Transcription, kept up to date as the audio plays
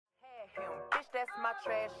my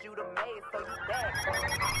trash, you the maid, so you back.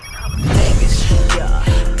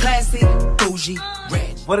 Classy, bougie,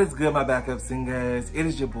 red. What is good, my backup singers? It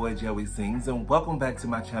is your boy JOEYSINGS, and welcome back to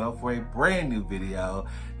my channel for a brand new video.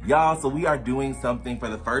 Y'all, so we are doing something for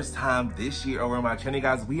the first time this year over on my channel,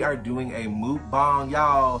 guys. We are doing a mukbang,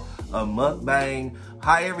 y'all, a mukbang,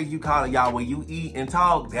 however you call it, y'all. When you eat and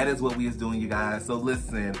talk, that is what we is doing, you guys. So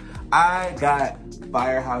listen, I got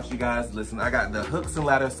Firehouse, you guys. Listen, I got the hooks and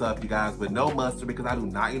ladders up, you guys, but no mustard because I do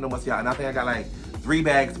not eat no mustard, y'all. And I think I got like 3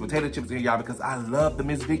 bags of potato chips in here, y'all, because I love the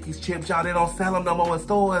Miss Vicky's chips, y'all. They don't sell them no more in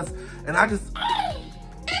stores, and I just...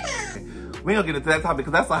 We don't get into that topic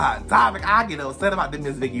because that's a hot topic. I get upset about the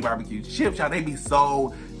Miss Vicky barbecue chips, y'all. They be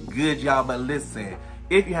so good, y'all. But listen,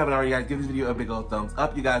 if you haven't already, guys, give this video a big old thumbs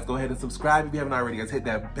up. You guys go ahead and subscribe if you haven't already, guys. Hit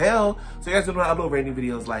that bell so you guys know when I upload brand new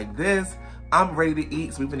videos like this. I'm ready to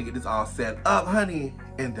eat, so we're gonna get this all set up, honey,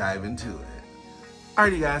 and dive into it.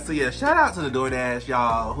 Alrighty, guys, so yeah, shout out to the DoorDash,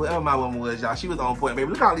 y'all. Whoever my woman was, y'all, she was on point, baby.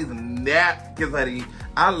 Look at all these napkins, honey.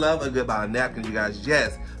 I love a good bottle of napkins, you guys,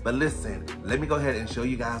 yes. But listen, let me go ahead and show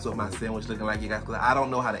you guys what my sandwich looking like, you guys, because I don't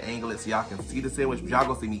know how to angle it so y'all can see the sandwich, but y'all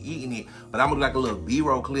gonna see me eating it. But I'm gonna do like a little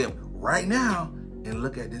B-roll clip right now and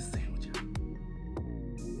look at this sandwich, y'all.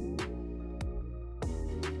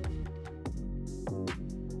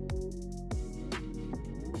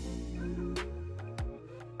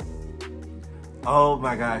 Oh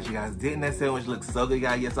my gosh, you guys, didn't that sandwich look so good, you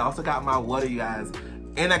guys? Yes, I also got my water, you guys.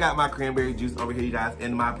 And I got my cranberry juice over here, you guys,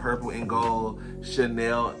 in my purple and gold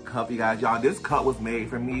Chanel cup, you guys. Y'all, this cup was made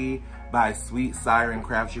for me by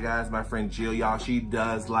SweetSirenCrafts, you guys. My friend Jill, y'all, she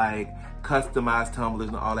does like customized tumblers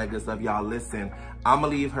and all that good stuff. Y'all, listen, I'm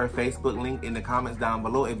gonna leave her Facebook link in the comments down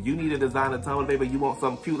below. If you need a designer tumbler, baby, you want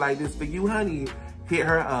something cute like this for you, honey, hit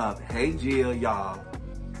her up. Hey, Jill, y'all.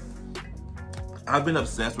 I've been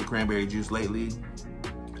obsessed with cranberry juice lately.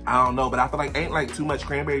 I don't know, but I feel like ain't like too much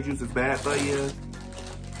cranberry juice is bad for you.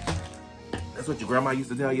 That's what your grandma used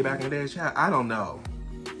to tell you back in the day, child. I don't know.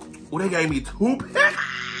 Well, they gave me 2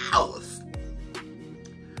 pounds.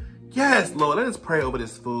 Yes, Lord, let us pray over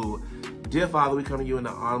this food. Dear Father, we come to you in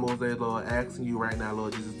the honorable day, Lord, asking you right now,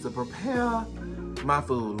 Lord Jesus, to prepare my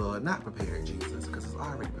food, Lord. Not prepare it, Jesus, because it's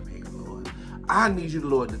already prepared, Lord. I need you,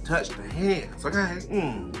 Lord, to touch the hands, okay?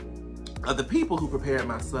 Of the people who prepared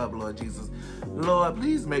my sub, Lord Jesus. Lord,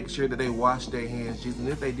 please make sure that they wash their hands, Jesus. And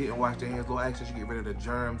if they didn't wash their hands, Lord, I ask that you get rid of the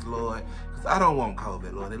germs, Lord. Because I don't want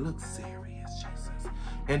COVID, Lord. It looks serious, Jesus.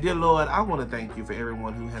 And dear Lord, I want to thank you for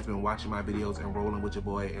everyone who has been watching my videos and rolling with your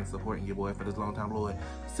boy and supporting your boy for this long time, Lord.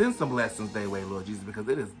 Send some blessings their way, Lord Jesus, because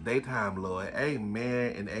it is daytime, Lord.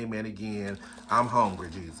 Amen and amen again. I'm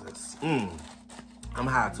hungry, Jesus. I'm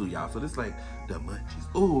high too, y'all. So this like the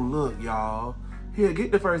munchies. Ooh, look, y'all. Here,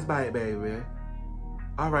 get the first bite, baby.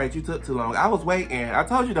 All right, you took too long. I was waiting. I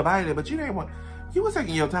told you to bite it, but you didn't want. You was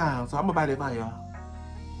taking your time, so I'm gonna bite it by y'all.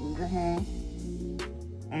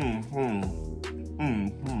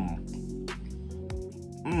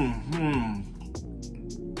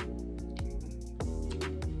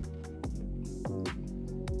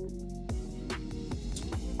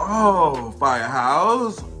 Oh,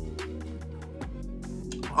 Firehouse.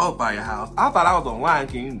 Oh, Firehouse. I thought I was on Lion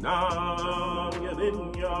King.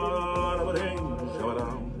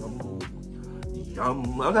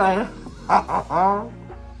 Okay.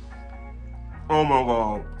 Oh my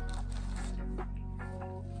God.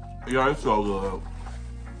 Yeah, it's so good.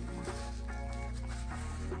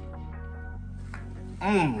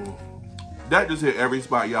 That just hit every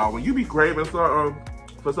spot, y'all. When you be craving something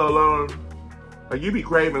for so long, like you be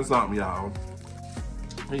craving something, y'all.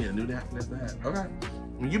 Yeah, knew that. That's that. Okay.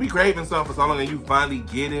 When you be craving something for so long and you finally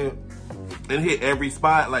get it and hit every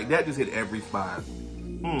spot, like that just hit every spot.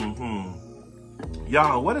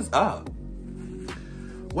 Y'all, what is up?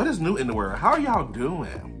 What is new in the world? How are y'all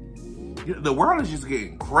doing? The world is just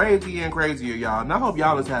getting crazy and crazier, y'all. And I hope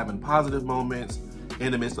y'all is having positive moments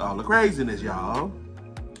in the midst of all the craziness, y'all.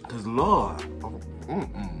 Cause Lord,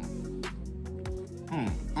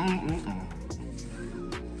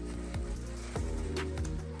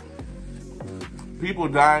 people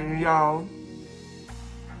dying, y'all,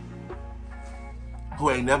 who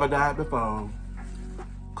ain't never died before.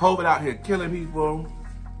 COVID out here killing people.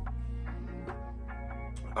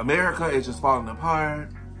 America is just falling apart.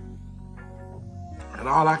 And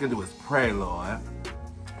all I can do is pray, Lord.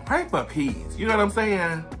 Pray for peace. You know what I'm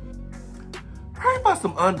saying? Pray for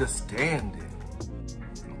some understanding.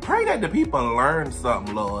 Pray that the people learn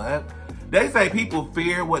something, Lord. They say people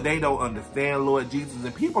fear what they don't understand, Lord Jesus,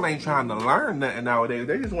 and people ain't trying to learn nothing nowadays.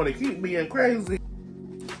 They just want to keep being crazy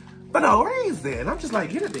for no reason. I'm just like,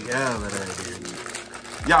 get it together, baby.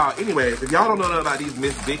 Y'all, anyways, if y'all don't know nothing about these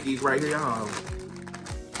Miss Vicky's right here, y'all,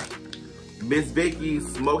 Miss Vicky's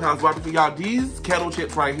Smokehouse Barbecue. Y'all, these kettle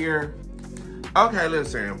chips right here. Okay,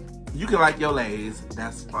 listen. You can like your Lay's.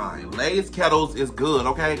 That's fine. Lay's kettles is good,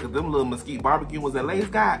 okay? Because them little mesquite barbecue ones that Lay's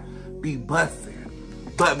got be busting.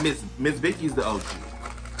 But Miss Vicky's the OG.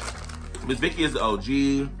 Miss Vicky is the OG.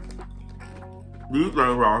 These things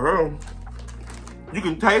right here. You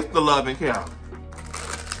can taste the love and care.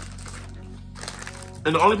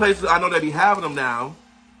 And the only places I know that be having them now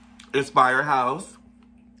is Firehouse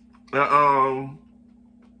and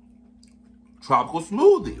Tropical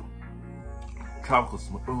Smoothie. Tropical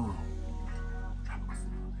Smoothie.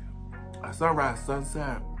 A sunrise,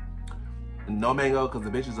 sunset. And no mango because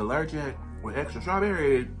the bitch is allergic with extra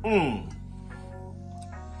strawberry.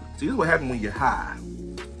 See, this is what happens when you're high.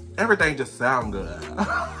 Everything just sounds good.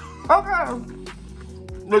 Okay.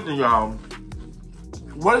 Listen, y'all.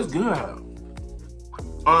 What is good?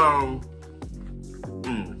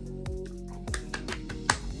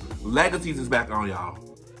 Legacies is back on, y'all.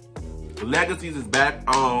 Legacies is back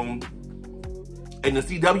on. And the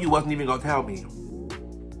CW wasn't even gonna tell me.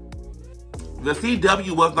 The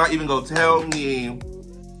CW was not even gonna tell me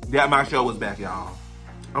that my show was back, y'all.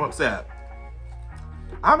 I'm upset.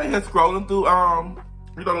 I'm in here scrolling through,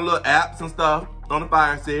 you know, the little apps and stuff on the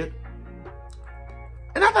Fire Stick.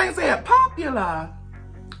 And that thing said popular.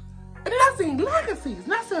 And then I seen Legacies.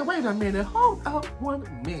 And I said, wait a minute, hold up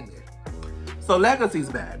 1 minute. So Legacies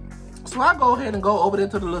back. So I go ahead and go over there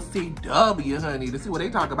to the little CW, honey, to see what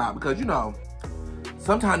they talk about. Because, you know,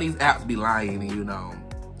 sometimes these apps be lying and, you know,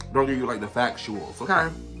 don't give you, like, the factuals, okay?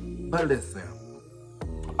 But listen.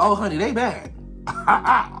 Oh, honey, they bad.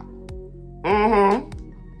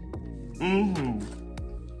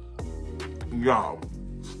 Y'all,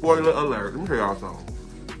 spoiler alert. Let me tell y'all something.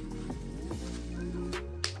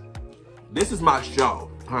 This is my show,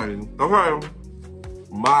 honey. Okay?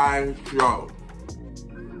 My show.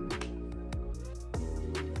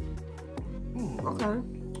 Okay.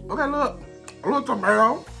 Okay, look. A little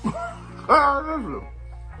tomato.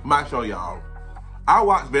 My show, y'all. I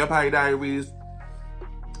watch Vampire Diaries,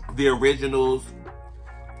 the originals.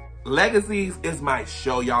 Legacies is my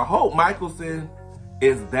show, y'all. Hope Michelson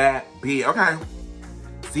is that big. Okay.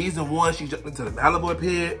 Season 1, she jumped into the Malibu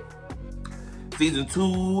pit. Season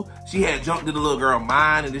 2, she had jumped in the little girl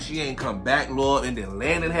mind and then she ain't come back, Lord. And then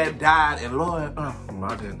Landon had died. And Lord, oh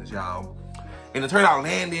my goodness, y'all. And it turned out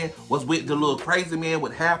Landon was with the little crazy man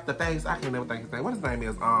with half the face. I can't never think his name. What his name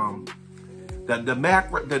is? The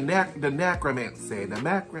necromancer. The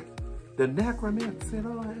necromancer.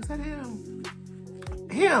 Lord, is that him?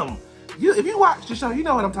 Him. If you watch the show, you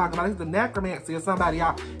know what I'm talking about. He's the necromancer or somebody,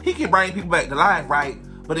 y'all. He can bring people back to life, right?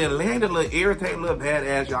 But then Landon, little irritating, little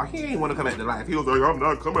badass, y'all. He ain't want to come back to life. He was like, I'm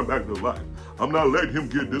not coming back to life. I'm not letting him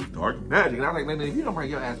get this dark magic. And I was like, Landon, if you don't bring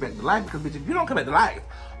your ass back to life, because bitch, if you don't come back to life,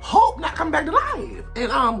 Hope not coming back to life.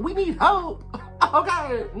 And we need hope.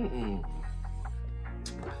 Okay.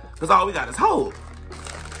 Because all we got is hope.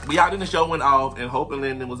 We out in the show went off, and Hope and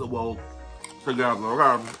Landon was awoke together.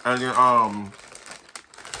 Okay. And then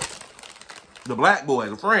the black boy,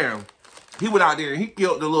 the friend, he went out there and he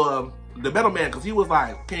killed the middleman because he was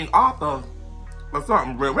like King Arthur or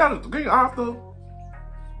something. King Arthur.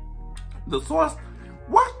 The source.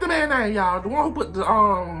 What's the man name, y'all? The one who put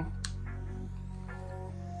the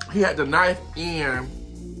he had the knife in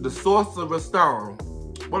the Sorcerer's Stone.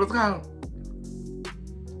 What is it called?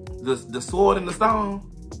 The sword in the stone.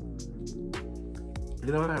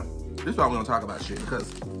 You know what? This is why we don't talk about shit,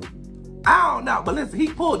 because I don't know. But listen, he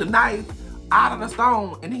pulled the knife out of the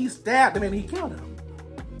stone and he stabbed him and he killed him.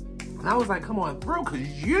 And I was like, come on through, because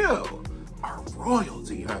you are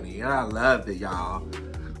royalty, honey. And I loved it, y'all.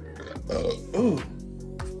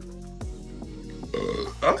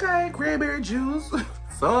 Okay, cranberry juice.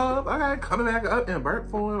 Sub. Okay, coming back up in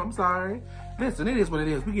burnt form. I'm sorry. Listen, it is what it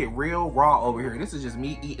is. We get real raw over here. This is just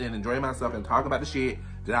me eating and enjoying myself and talking about the shit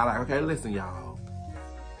that I like. Okay, listen, y'all.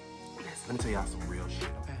 Listen, let me tell y'all some real shit,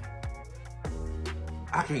 okay?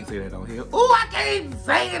 I can't say that on here. Ooh, I can't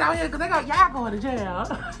say it on here because y'all going to jail.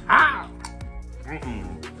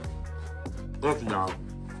 Listen, y'all.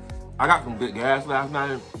 I got some good gas last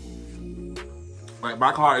night. Like,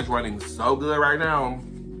 my car is running so good right now.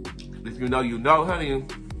 If you know, you know, honey.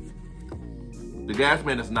 The gas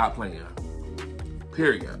man is not playing.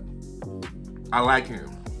 Period. I like him.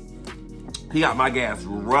 He got my gas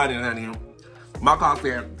running, honey. My car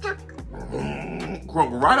said, crunk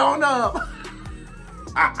right on up.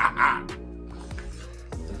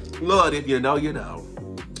 Lord, if you know, you know.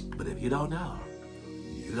 But if you don't know,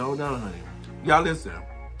 you don't know, honey. Y'all listen.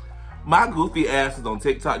 My goofy ass is on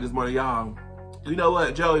TikTok this morning, y'all. You know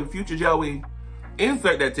what, Joey, future Joey,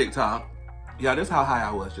 insert that TikTok. Yeah, this is how high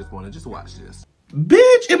I was just morning. Just watch this.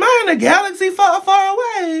 Bitch, am I in a galaxy far, far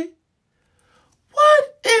away?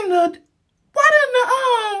 What in the,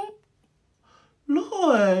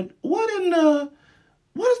 Lord, what is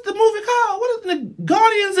the movie called? What is the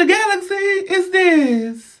Guardians of the Galaxy is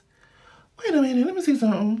this? Wait a minute, let me see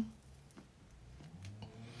something.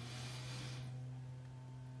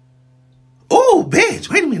 Oh, bitch,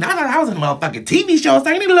 wait a minute. I thought I was in a motherfucking TV show. So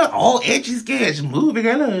I need to look all edgy sketch movie,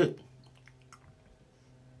 girl, look.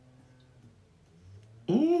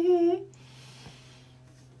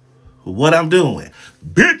 What I'm doing.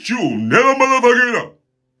 Bitch, you never motherfucking know.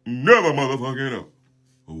 Never motherfucking know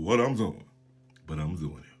what I'm doing. But I'm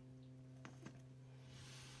doing it.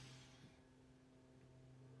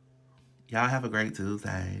 Y'all have a great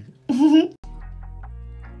Tuesday.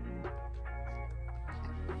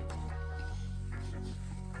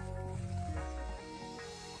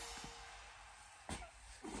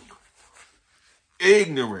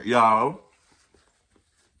 Ignorant, y'all.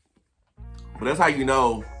 But that's how you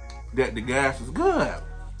know that the gas is good.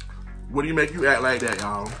 What do you make you act like that,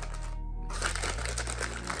 y'all?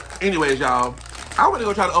 Anyways, y'all, I want to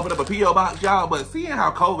go try to open up a P.O. box, y'all, but seeing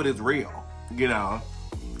how COVID is real, you know,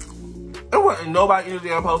 there wasn't nobody in the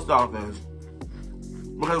damn post office.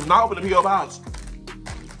 Because when I open the P.O. box,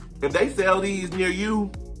 if they sell these near you,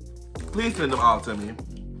 please send them all to me.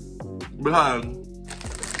 Because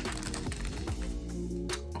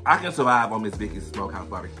I can survive on Miss Vicky's Smokehouse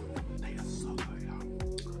barbecue. They are so good, y'all.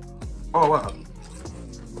 Oh, wow.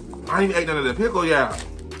 I ain't even ate none of the pickle yet.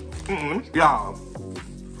 Y'all.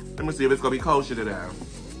 Let me see if it's gonna be kosher today.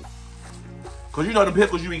 Cause you know the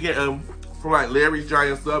pickles you be getting from like Larry's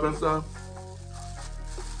Giant Sub and stuff.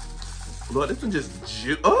 Lord, this one just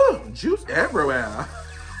juice everywhere.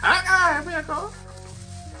 Okay, pickle.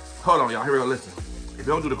 Hold on, y'all. Here we go. Listen. If you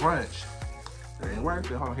don't do the crunch, it ain't worth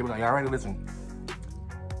it. Hold on. Here we go. Y'all ready? Listen.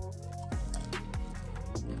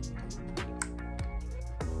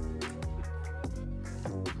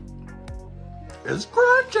 It's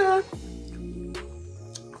crunchy.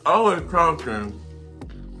 Oh, it's crunchy.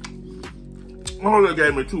 My mother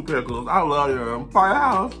gave me 2 pickles. I love them.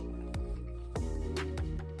 Firehouse.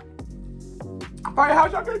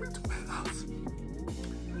 Firehouse, y'all gave me 2 pickles.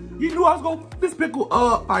 You knew I was gonna put this pickle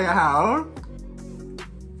up, Firehouse.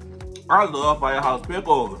 I love Firehouse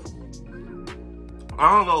pickles.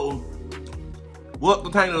 I don't know what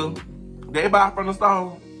container they buy from the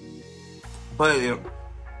store, but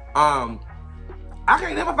I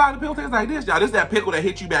can't never find a pickle taste like this, y'all. This is that pickle that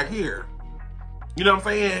hit you back here. You know what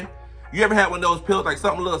I'm saying? You ever had one of those pills, like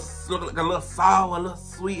something like a little sour, a little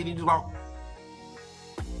sweet, and you just like,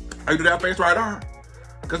 oh, you do that face right there?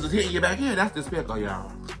 Because it's hitting you back here. That's this pickle,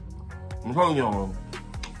 y'all. I'm telling y'all.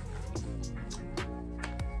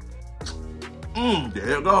 There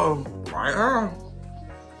you go. Right here.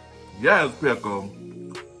 Yes, pickle.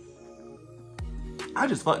 I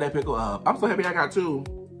just fucked that pickle up. I'm so happy I got 2.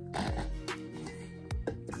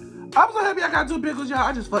 I'm so happy I got 2 pickles, y'all.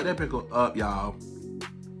 I just fucked that pickle up, y'all.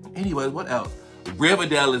 Anyways, what else?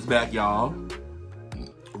 Riverdale is back, y'all.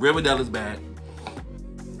 Riverdale is back.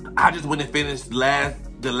 I just went and finished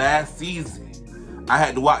the last season. I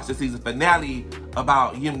had to watch the season finale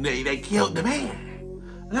about him. They killed the man.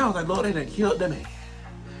 And I was like, Lord, they done killed the man.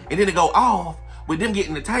 And then they go off with them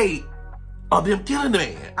getting the tape of them killing the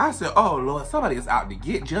man. I said, oh, Lord, somebody is out to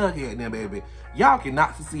get Jughead now, baby. Y'all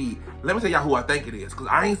cannot succeed. Let me tell y'all who I think it is, because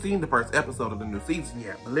I ain't seen the first episode of the new season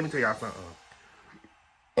yet. But let me tell y'all something.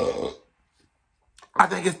 I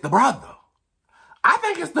think it's the brother. I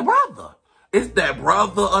think it's the brother. It's that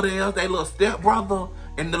brother of theirs, that little step brother,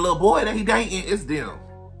 and the little boy that he dating. It's them.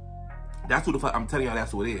 That's who the fuck, I'm telling y'all,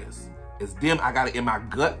 that's who it is. It's them. I got it in my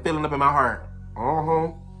gut, feeling up in my heart.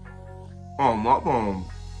 Oh, my phone.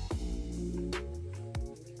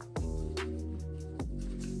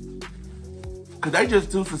 Cause they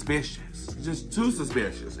just too suspicious. Just too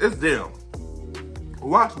suspicious. It's them.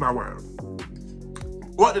 Watch my word.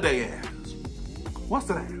 What did they ask? What's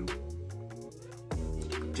today?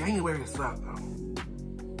 January something.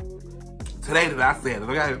 Today that I said it,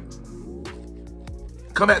 okay?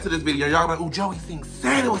 Come back to this video. Y'all like, oh, JOEYSINGS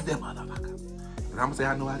said it was them motherfuckers. And I'm gonna say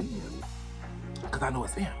I know I did. Cause I know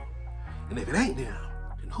it's them. And if it ain't them,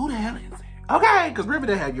 then who the hell is it? Okay, cause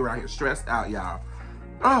Riverdale had you around here stressed out, y'all.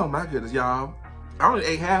 Oh my goodness, y'all. I only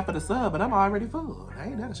ate half of the sub, but I'm already full. I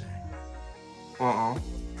ain't that ashamed.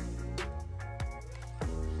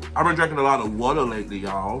 I've been drinking a lot of water lately,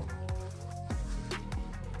 y'all.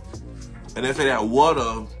 And they say that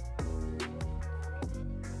water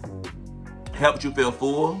helps you feel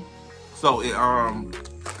full. So it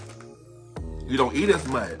you don't eat as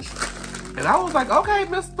much. And I was like, okay,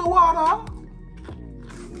 Mr. Water.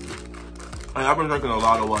 And I've been drinking a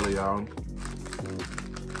lot of water, y'all.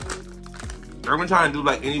 I've been trying to do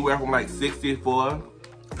like anywhere from like 64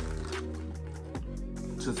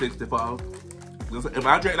 to 64. If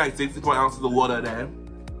I drink like 64 ounces of water a day,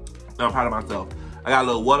 I'm proud of myself. I got a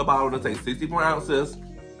little water bottle that takes 64 ounces,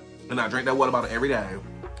 and I drink that water bottle every day,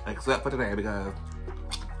 except for today because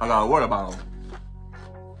I got a water bottle.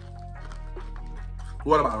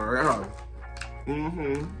 Water bottle right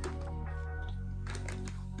here.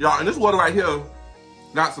 Y'all, and this water right here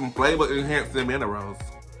got some flavor enhancing minerals,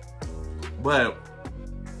 but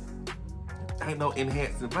ain't no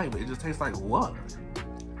enhancing flavor. It just tastes like water.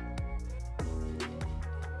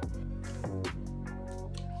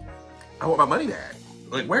 I want my money back.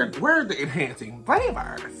 Like, where are the enhancing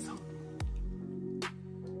flavors?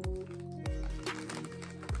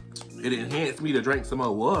 It enhanced me to drink some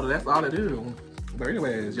more water. That's all it do. But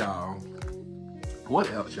anyways, y'all,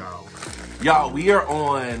 what else, y'all? Y'all, we are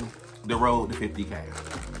on the road to 50K.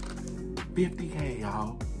 50K,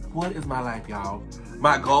 y'all. What is my life, y'all?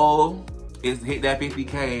 My goal is to hit that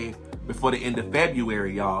 50K before the end of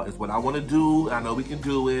February, y'all. It's what I want to do. I know we can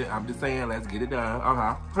do it. I'm just saying, let's get it done.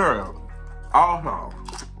 Hurry up. Also,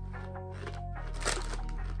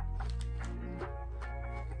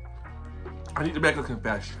 I need to make a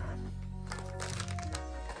confession.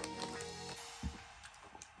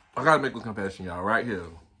 I gotta make a confession, y'all, right here.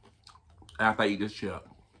 After I eat this chip.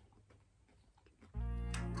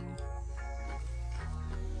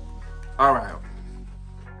 All right.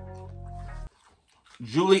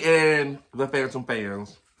 Julie and the Phantom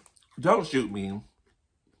fans, don't shoot me.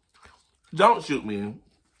 Don't shoot me.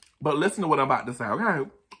 But listen to what I'm about to say, okay?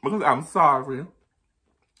 Because I'm sorry.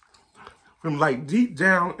 From like deep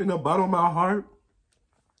down in the bottom of my heart.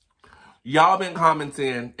 Y'all been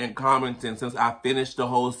commenting and commenting since I finished the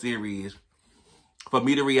whole series for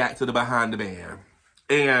me to react to the behind the band.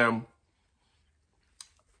 And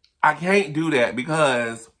I can't do that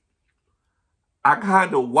because I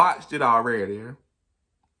kind of watched it already.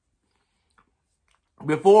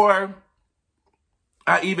 Before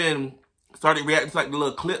I even started reacting to like the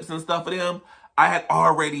little clips and stuff of them, I had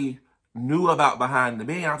already knew about behind the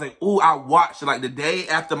band. I was like, ooh, I watched it like the day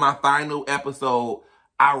after my final episode.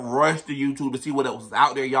 I rushed to YouTube to see what else was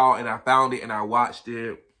out there, y'all, and I found it and I watched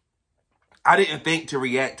it. I didn't think to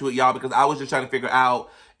react to it, y'all, because I was just trying to figure out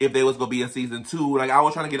if there was going to be a season 2. Like, I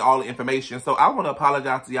was trying to get all the information. So I want to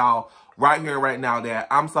apologize to y'all right here and right now that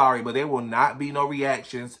I'm sorry, but there will not be no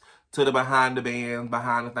reactions to the behind the band,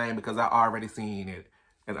 behind the thing, because I already seen it.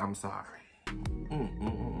 And I'm sorry.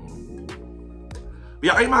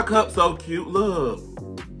 Y'all, ain't my cup so cute? Look.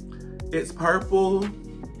 It's purple.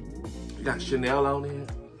 You got Chanel on it.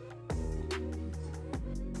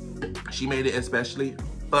 She made it especially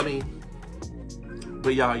for me.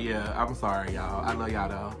 But y'all, yeah, I'm sorry, y'all. I love y'all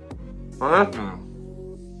though.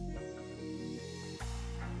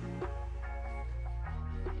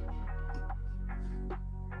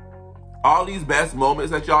 All these best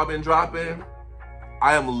moments that y'all been dropping,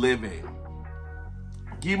 I am living.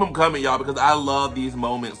 Keep them coming, y'all, because I love these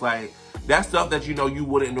moments. Like, that's stuff that, you know, you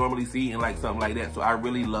wouldn't normally see in like something like that. So I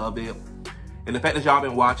really love it. And the fact that y'all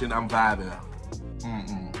been watching, I'm vibing.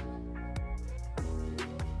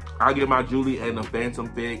 I give my Julie and the Phantom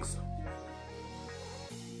fix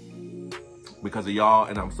because of y'all,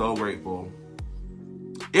 and I'm so grateful.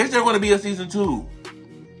 Is there going to be a season 2?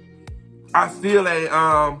 I still ain't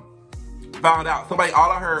found out.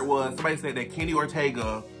 All I heard was somebody said that Kenny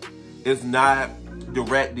Ortega is not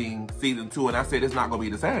directing season 2, and I said it's not going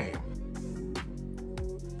to be the same.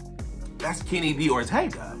 That's Kenny D.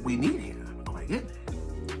 Ortega. We need him. Oh my goodness.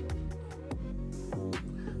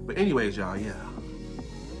 But anyways, y'all, yeah.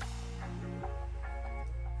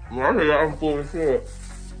 Y'all, I'm full of shit.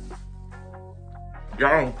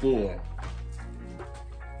 Y'all, I'm full.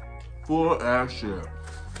 Full ass shit.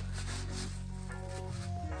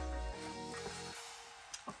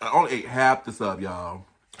 I only ate half the sub, y'all.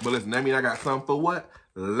 But listen, that means I got something for what?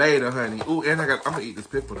 Later, honey. Ooh, and I'm gonna eat this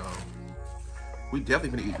pickle, though. We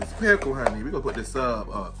definitely gonna eat this pickle, honey. We gonna put this sub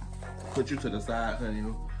up. Put you to the side, honey.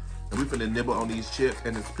 And we finna nibble on these chips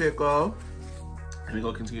and this pickle. And we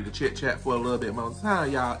gonna continue to chit chat for a little bit more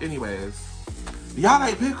time, y'all. Anyways, y'all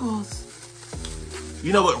like pickles?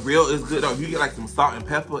 You know what real is good though? You get like some salt and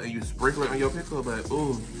pepper and you sprinkle it on your pickle, but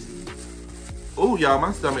ooh. Ooh, y'all,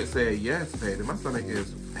 my stomach said yes, baby. My stomach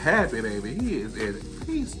is happy, baby. He is at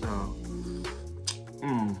peace though.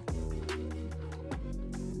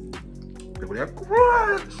 Look at that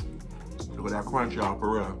crunch. Look at that crunch, y'all, for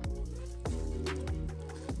real.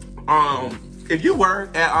 If you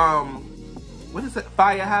work at what is it,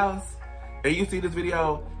 Firehouse, and you see this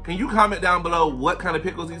video, Can you comment down below what kind of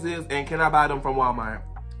pickles these is, and can I buy them from Walmart?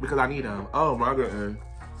 Because I need them. Oh my goodness.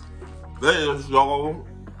 This is so...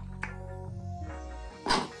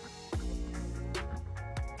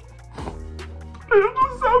 This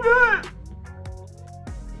is so good.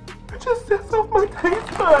 It just sets off my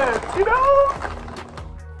taste buds, you know?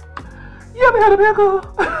 You ever had a pickle?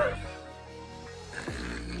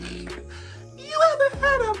 You ever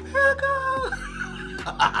had a pickle?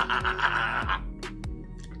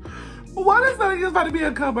 Why is that about to be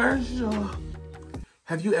a commercial?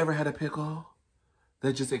 Have you ever had a pickle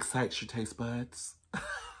that just excites your taste buds?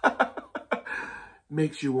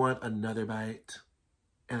 Makes you want another bite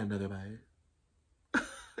and another bite.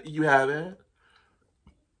 You haven't?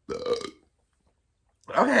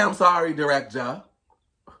 Okay, I'm sorry, director.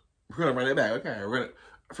 We're gonna run it back. Okay, we're gonna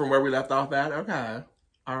from where we left off at. Okay,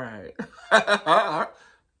 all right, all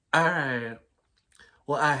right.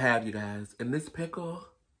 Well, I have you guys, and this pickle,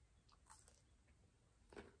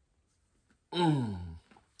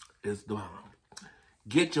 is the bomb.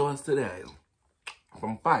 Get yours today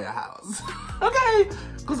from Firehouse. Okay,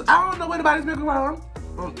 cause I don't know where anybody's pickle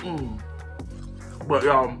from. But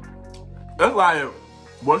it's like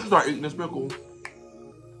once you start eating this pickle,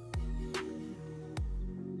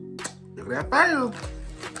 look at that face.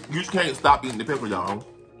 You just can't stop eating the pickle, y'all.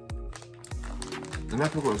 And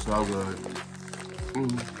that pickle is so good.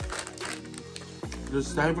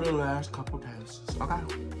 Just savor the last couple tastes. Okay.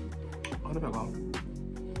 On the pickle.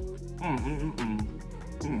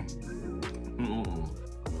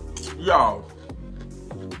 Y'all,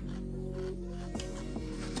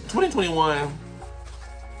 2021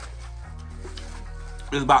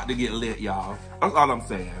 is about to get lit, y'all. That's all I'm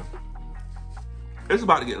saying. It's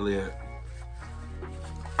about to get lit.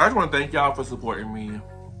 I just want to thank y'all for supporting me,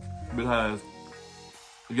 because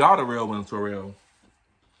y'all the real ones for real.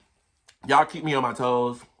 Y'all keep me on my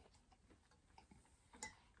toes.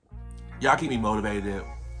 Y'all keep me motivated.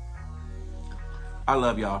 I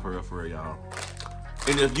love y'all for real, y'all.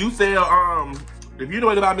 And if you sell, if you know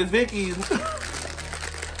anything about Miss Vicky's,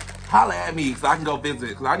 holla at me so I can go visit,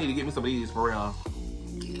 because I need to get me some of these for real.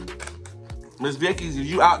 Miss Vicky's, if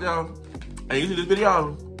you out there and you see this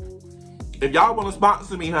video, if y'all want to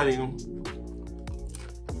sponsor me, honey,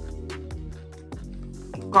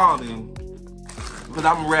 call me, because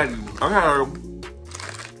I'm ready. Okay?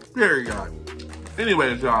 Period.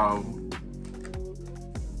 Anyways, y'all,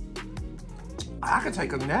 I can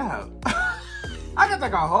take a nap. I can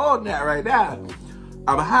take a whole nap right now.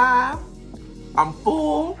 I'm high, I'm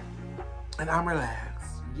full, and I'm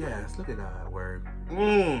relaxed. Yes, look at that word.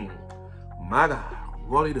 My God,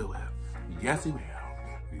 won't he do it? Yes, he will.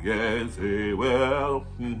 Yes, he will.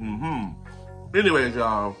 Anyways,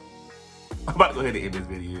 y'all, I'm about to go ahead and end this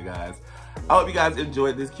video, you guys. I hope you guys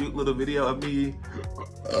enjoyed this cute little video of me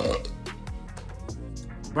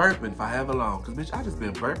burping for however long. Because, bitch, I just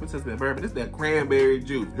been burping since been burping. It's that cranberry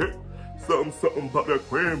juice. Something about that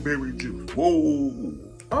cranberry juice. Whoa.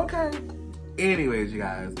 Okay. Anyways, you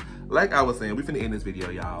guys, like I was saying, we finna end this video,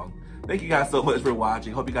 y'all. Thank you guys so much for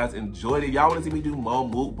watching. Hope you guys enjoyed it. Y'all want to see me do more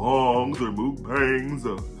mukbangs or mukbangs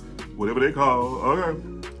or whatever they call. Okay.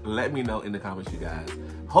 Let me know in the comments, you guys.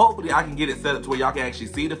 Hopefully, I can get it set up to where y'all can actually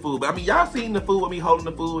see the food. But I mean, y'all seen the food with me holding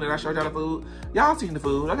the food and I showed y'all the food. Y'all seen the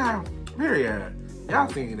food. Okay. Period. Y'all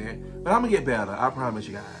seen it. But I'm gonna get better. I promise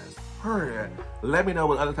you guys. Period. Let me know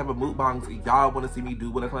what other type of mukbangs y'all want to see me do.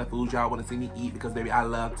 What other kind of foods y'all want to see me eat. Because, baby, I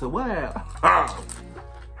love to what? I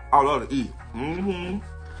love to eat.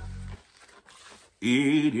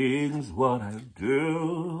 Eating's what I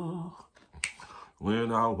do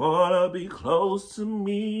when I wanna be close to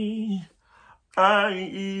me. I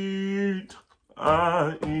eat,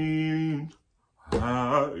 I eat,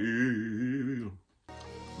 I eat.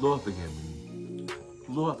 Lord forgive me.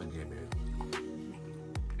 Lord forgive me.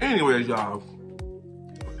 Anyways, y'all,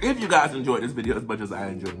 if you guys enjoyed this video as much as I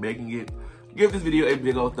enjoyed making it, give this video a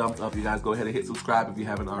big old thumbs up. You guys go ahead and hit subscribe if you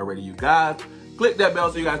haven't already, you guys. Click that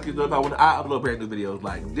bell so you guys get notified when I upload brand new videos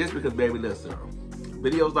like this, because, baby, listen,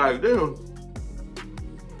 videos like this,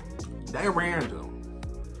 they random.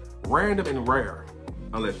 Random and rare,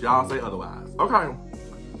 unless y'all say otherwise. Okay.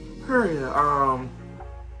 Period.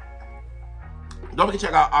 Don't forget to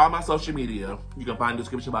check out all my social media. You can find the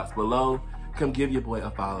description box below. Come give your boy a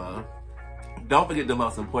follow. Don't forget the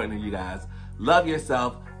most important thing, you guys. Love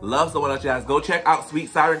yourself. Love someone else, you guys. Go check out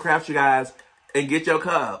SweetSirenCrafts, you guys, and get your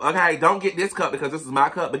cup. Okay? Don't get this cup because this is my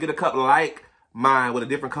cup, but get a cup like mine with a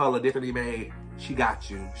different color, differently made. She got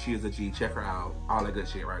you. She is a G. Check her out. All that good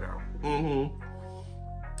shit right now.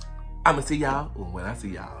 I'm gonna see y'all when I see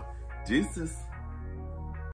y'all. Jesus.